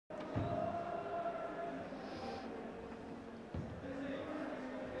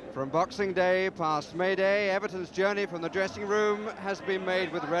From Boxing Day past May Day, Everton's journey from the dressing room has been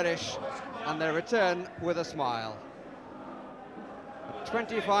made with relish and their return with a smile. A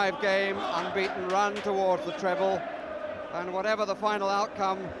 25-game unbeaten run towards the treble, and whatever the final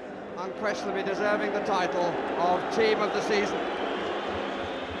outcome, unquestionably deserving the title of Team of the Season.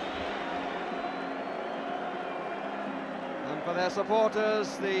 And for their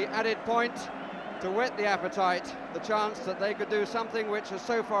supporters, the added point to whet the appetite, the chance that they could do something which has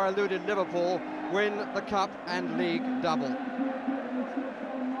so far eluded Liverpool, win the Cup and League double. And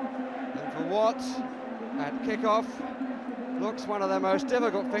for what, at kick-off, looks one of their most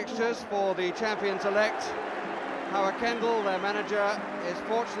difficult fixtures for the champions-elect, Howard Kendall, their manager, is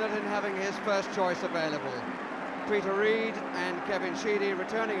fortunate in having his first choice available. Peter Reid and Kevin Sheedy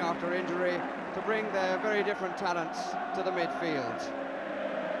returning after injury to bring their very different talents to the midfield.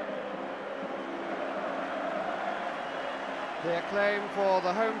 The acclaim for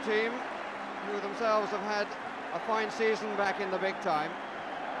the home team, who themselves have had a fine season back in the big time.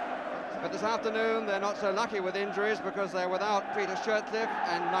 But this afternoon they're not so lucky with injuries because they're without Peter Shirtliff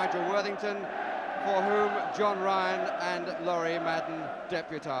and Nigel Worthington, for whom John Ryan and Laurie Madden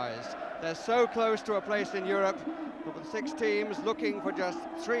deputised. They're so close to a place in Europe, but with 6 teams looking for just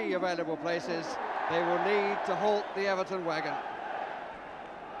 3 available places, they will need to halt the Everton wagon.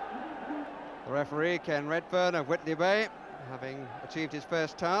 The referee, Ken Redfern of Whitley Bay, having achieved his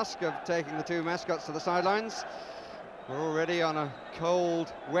first task of taking the 2 mascots to the sidelines. We're already on a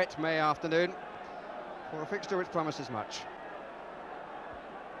cold, wet May afternoon for a fixture which promises much.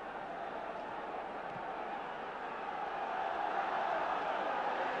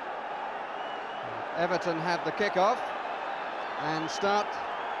 Everton have the kick-off and start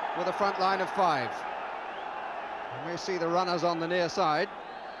with a front line of 5. You may see the runners on the near side.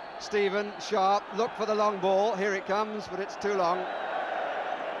 Stephen, Sharp, look for the long ball. Here it comes, but it's too long.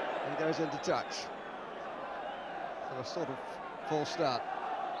 And goes into touch. So a sort of false start.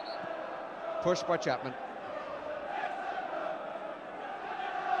 Pushed by Chapman.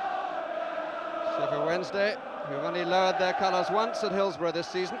 Sheffield Wednesday, who've only lowered their colours once at Hillsborough this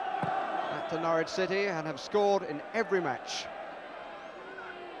season, back to Norwich City, and have scored in every match.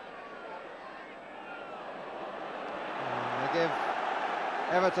 And they give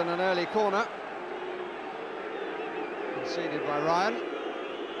Everton an early corner, conceded by Ryan.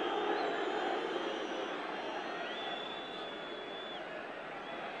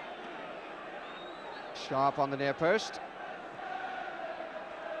 Sharp on the near post.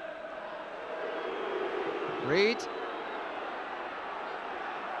 Reid.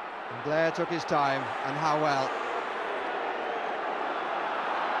 And Blair took his time, and how well.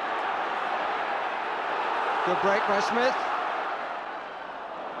 Good break by Smith,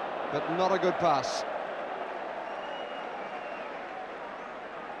 but not a good pass.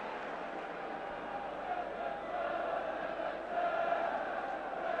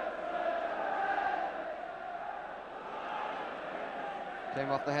 Came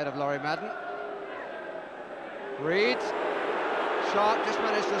off the head of Laurie Madden. Reid. Sharp just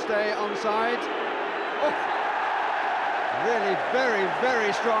managed to stay onside. Oh. Really very,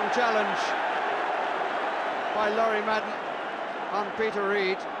 very strong challenge by Laurie Madden on Peter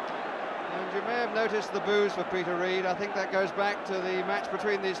Reid. And you may have noticed the boos for Peter Reid. I think that goes back to the match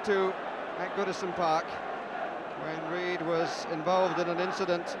between these two at Goodison Park, when Reid was involved in an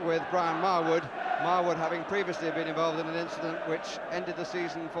incident with Brian Marwood, Marwood having previously been involved in an incident which ended the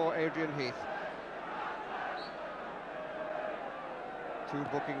season for Adrian Heath. 2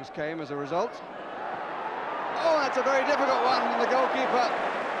 bookings came as a result. Oh, that's a very difficult one, and the goalkeeper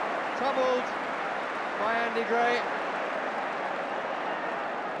troubled by Andy Gray.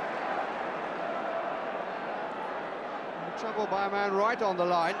 Troubled by a man right on the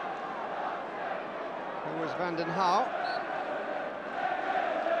line, who was Van den Hauw.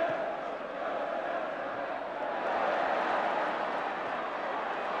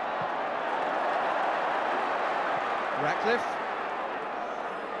 Ratcliffe.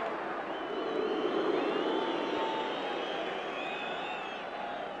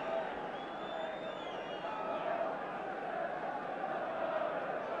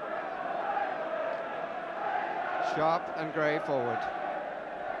 Sharp and Gray forward.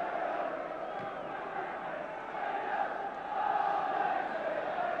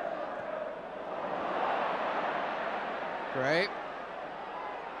 Gray.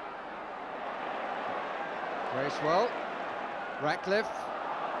 Bracewell. Ratcliffe.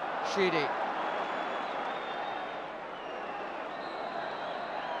 Sheedy.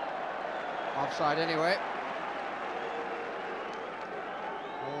 Offside anyway.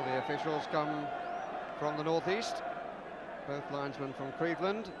 All the officials come from the northeast. Both linesmen from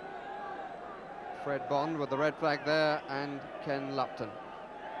Cleveland. Fred Bond with the red flag there, and Ken Lupton.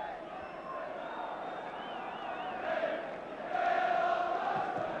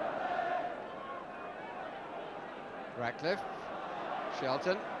 Ratcliffe,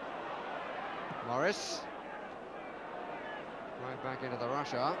 Shelton, Morris, right back into the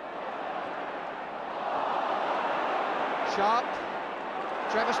rush hour. Sharp,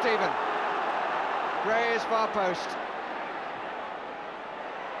 Trevor Stephen, Gray's far post.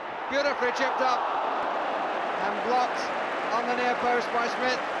 Beautifully chipped up and blocked on the near post by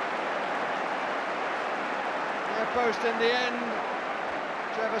Smith. Near post in the end.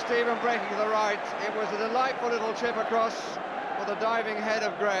 Trevor Stephen breaking to the right. It was a delightful little chip across for the diving head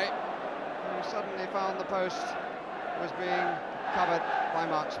of Gray, who suddenly found the post was being covered by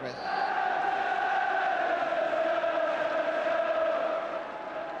Mark Smith.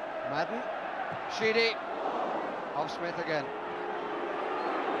 Madden, Sheedy, off Smith again.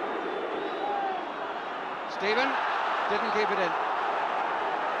 Stephen didn't keep it in.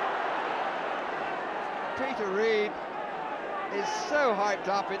 Peter Reid is so hyped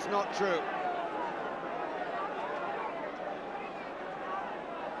up, it's not true.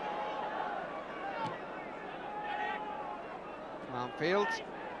 Mountfield.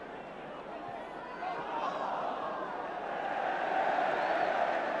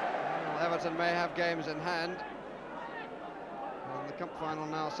 Well, Everton may have games in hand. And the cup final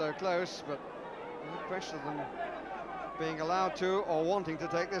now so close, but no question of them being allowed to or wanting to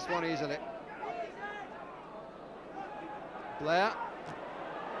take this one easily. Blair.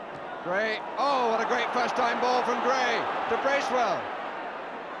 Gray. Oh, what a great first time ball from Gray to Bracewell.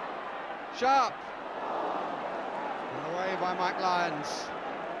 Sharp. And away by Mike Lyons.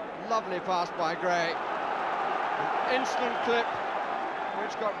 Lovely pass by Gray. An instant clip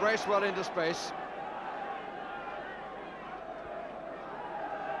which got Bracewell into space.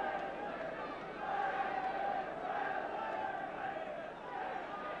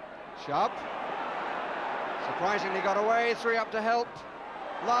 Sharp. Surprisingly got away, 3 up to help.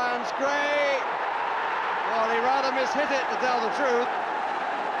 Lyons, Gray. Well, he rather mishit it, to tell the truth.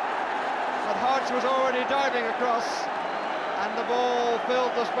 But Hodge was already diving across, and the ball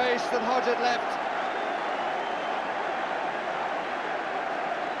filled the space that Hodge had left.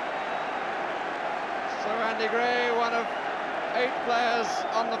 So Andy Gray, one of 8 players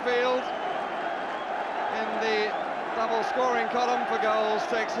on the field in the double scoring column for goals,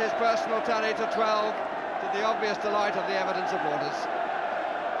 takes his personal tally to 12, to the obvious delight of the Everton supporters.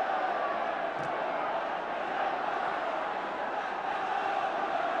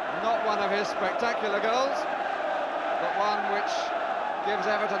 Not one of his spectacular goals, but one which gives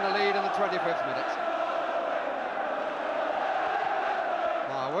Everton the lead in the 25th minute.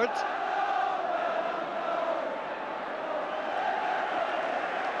 Marwood.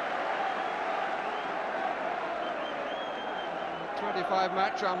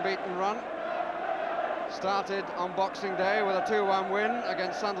 25-match unbeaten run. Started on Boxing Day with a 2-1 win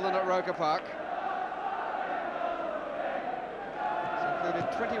against Sunderland at Roker Park. It's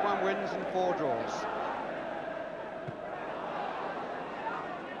included 21 wins and 4 draws.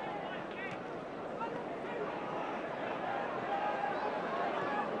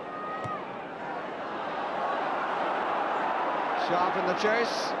 Sharp in the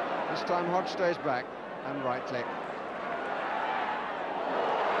chase. This time Hodge stays back and right click.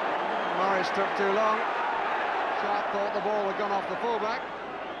 Morris took too long. Sharp thought the ball had gone off the fullback,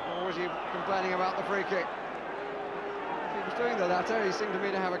 or was he complaining about the free kick? If he was doing the latter, he seemed to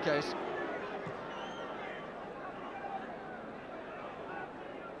me to have a case.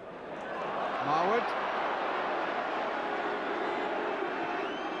 Marwood.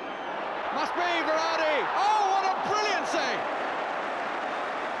 Must be Verratti. Oh, what a brilliant save!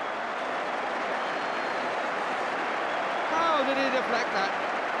 How did he deflect that?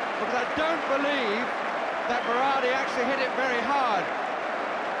 Because I don't believe that Verratti actually hit it very hard,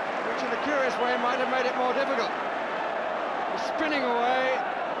 which in a curious way might have made it more difficult. It was spinning away,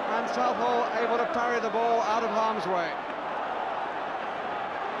 and Southall able to parry the ball out of harm's way.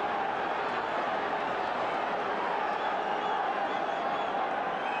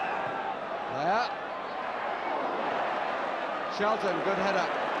 There. Shelton, good header.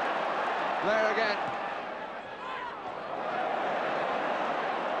 Blair again.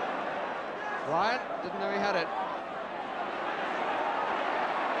 Ryan didn't know he had it.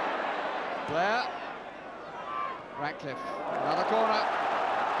 Blair. Ratcliffe. Another corner.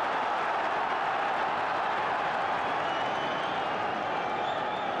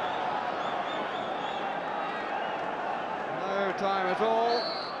 No time at all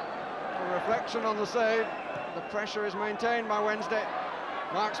for Deflection on the save. The pressure is maintained by Wednesday.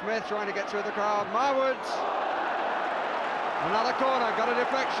 Mark Smith trying to get through the crowd. Marwood. Another corner, got a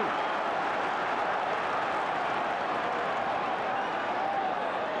deflection.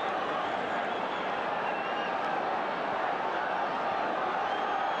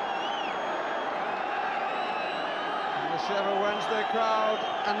 And the Sheffield Wednesday crowd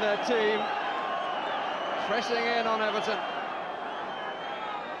and their team pressing in on Everton.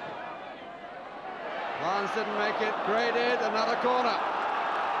 Lions didn't make it. Gray did. Another corner.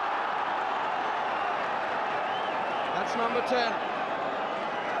 That's number 10.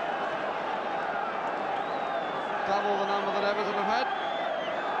 Double the number that Everton have had.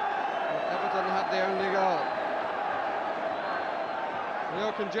 But Everton had the only goal.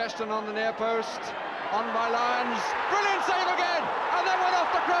 Real congestion on the near post. On by Lions. Brilliant save again! And then went off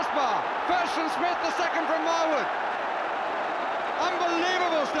the crossbar. First from Smith, the second from Marwood.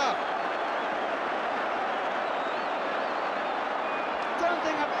 Unbelievable stuff. I don't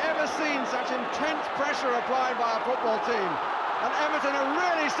think I've ever seen such intense pressure applied by a football team, and Everton are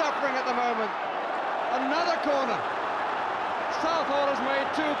really suffering at the moment. Another corner. Southall has made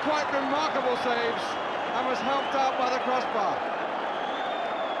two quite remarkable saves and was helped out by the crossbar.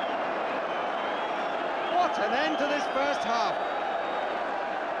 What an end to this first half.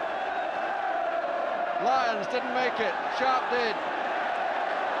 Lions didn't make it. Sharp did.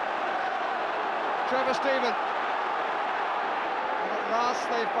 Trevor Stephen. At last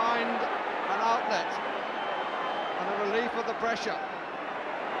they find an outlet and a relief of the pressure.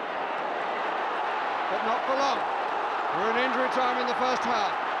 But not for long. We're in injury time in the first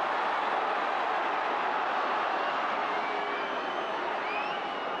half.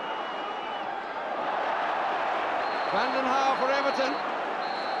 Vanden Hauwe for Everton.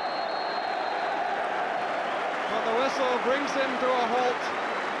 But the whistle brings him to a halt.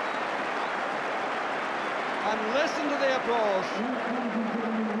 And listen to the applause.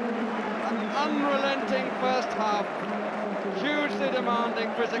 An unrelenting first half, hugely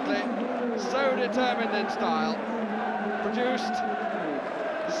demanding physically, so determined in style. Produced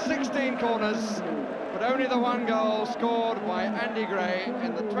 16 corners, but only the one goal scored by Andy Gray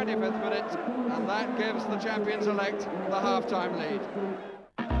in the 25th minute, and that gives the champions-elect the half-time lead.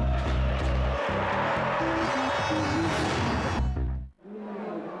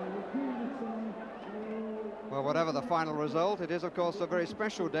 Well, whatever the final result, it is of course a very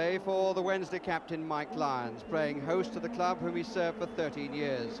special day for the Wednesday captain Mike Lyons, playing host to the club whom he served for 13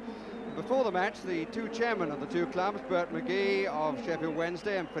 years. Before the match, the two chairmen of the two clubs, Bert McGee of Sheffield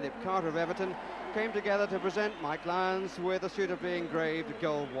Wednesday and Philip Carter of Everton, came together to present Mike Lyons with a suitably engraved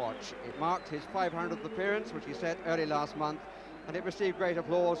gold watch. It marked his 500th appearance, which he set early last month, and it received great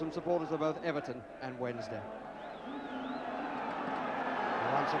applause from supporters of both Everton and Wednesday.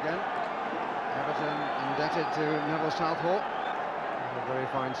 Once again, Everton indebted to Neville Southall. A very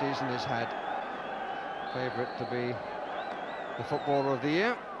fine season he's had. Favourite to be the footballer of the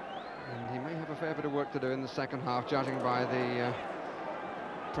year. And he may have a fair bit of work to do in the second half, judging by the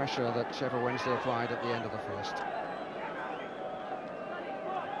pressure that Sheffield Wednesday applied at the end of the first.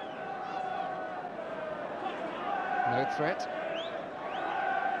 No threat.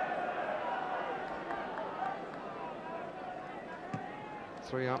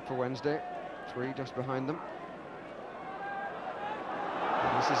 Three up for Wednesday, three just behind them.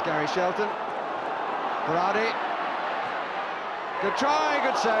 And this is Gary Shelton. Berardi. Good try,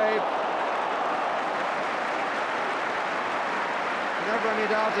 good save. Never any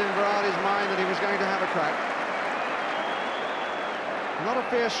doubt in Berardi's mind that he was going to have a crack. Not a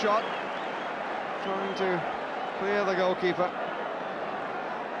fierce shot, trying to clear the goalkeeper.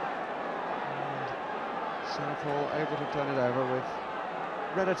 And Southall able to turn it over with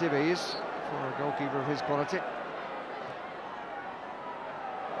relative ease for a goalkeeper of his quality.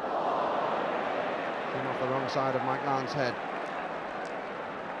 Came off the wrong side of Mike Lyons' head.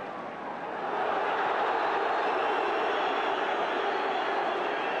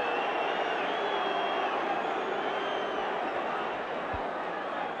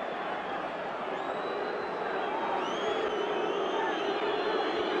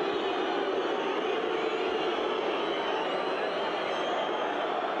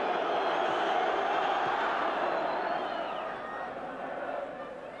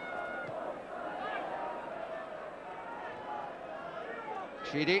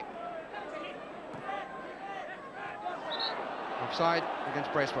 Sheedy. Offside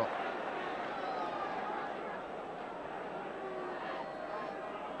against Bracewell.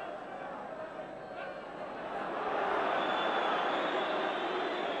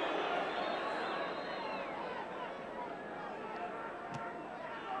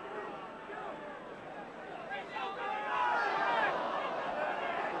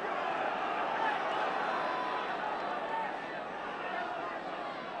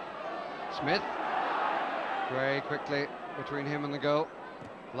 Smith. Gray quickly between him and the goal.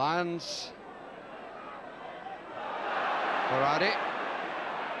 Lyons. Berardi.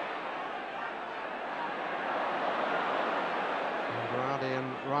 Berardi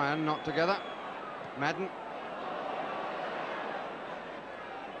and Ryan not together. Madden.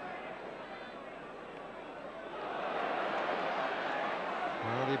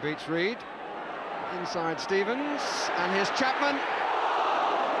 Well, he beats Reed. Inside Stevens, and here's Chapman.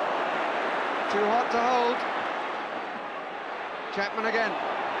 Too hot to hold. Chapman again.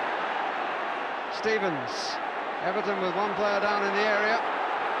 Stevens. Everton with one player down in the area.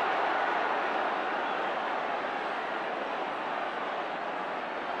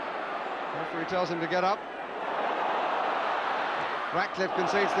 Referee tells him to get up. Ratcliffe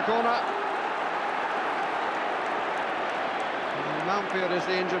concedes the corner. And Mountfield is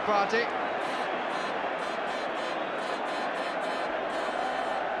the injured party.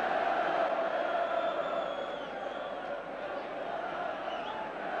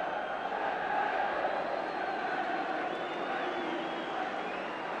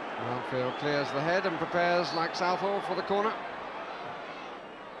 Mountfield clears the head and prepares like Southall for the corner.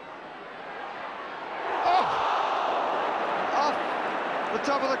 Oh! Off the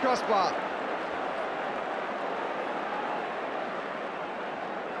top of the crossbar.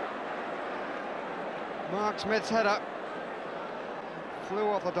 Mark Smith's header flew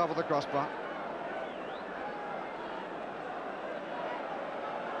off the top of the crossbar.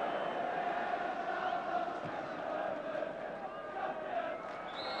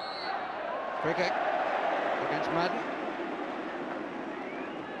 Free kick against Madden.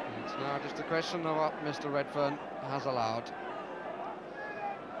 It's now just a question of what Mr. Redfern has allowed.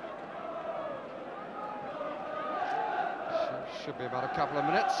 Should be about a couple of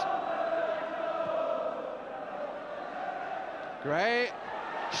minutes. Gray.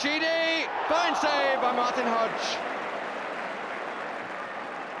 Sheedy! Fine save by Martin Hodge.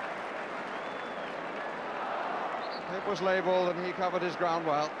 It was labelled and he covered his ground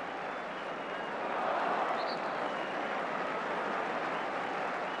well.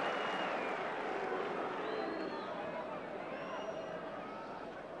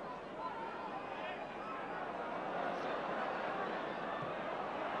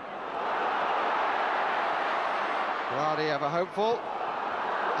 Berardi ever hopeful,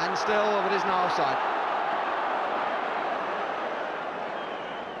 and still it is now offside.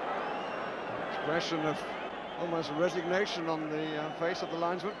 Expression of almost resignation on the face of the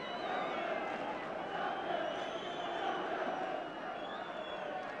linesman.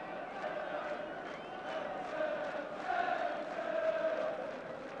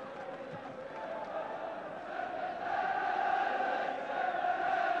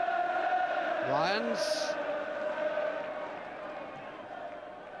 Lyons.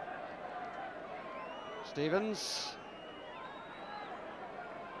 Stevens.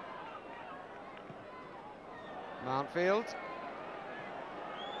 Mountfield.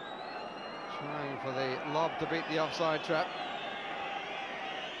 Trying for the lob to beat the offside trap.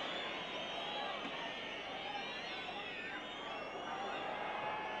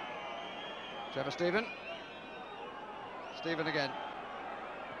 Trevor Stephen. Stephen again.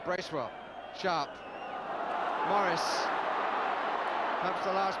 Bracewell. Sharp. Morris. Perhaps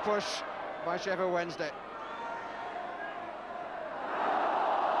the last push by Sheffield Wednesday.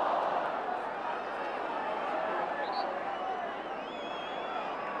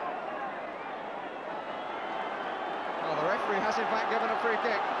 Well, the referee has in fact given a free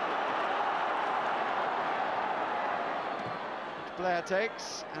kick. Which Blair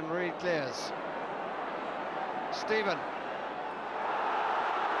takes and Reed clears. Stephen.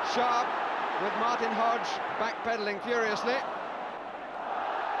 Sharp with Martin Hodge backpedaling furiously.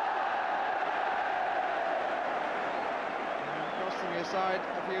 Aside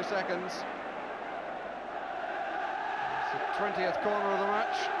a few seconds. It's the 20th corner of the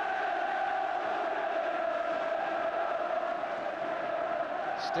match.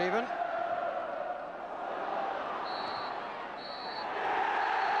 Stephen.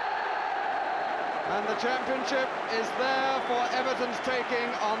 And the championship is there for Everton's taking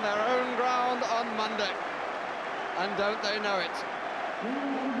on their own ground on Monday. And don't they know it?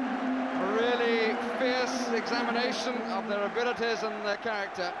 A really fierce examination of their abilities and their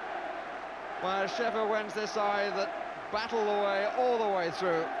character by a Sheffield Wednesday side that battled away all the way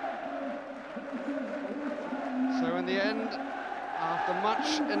through. So in the end, after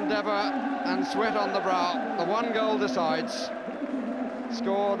much endeavour and sweat on the brow, the one goal decides,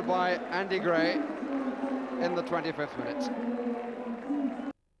 scored by Andy Gray in the 25th minute.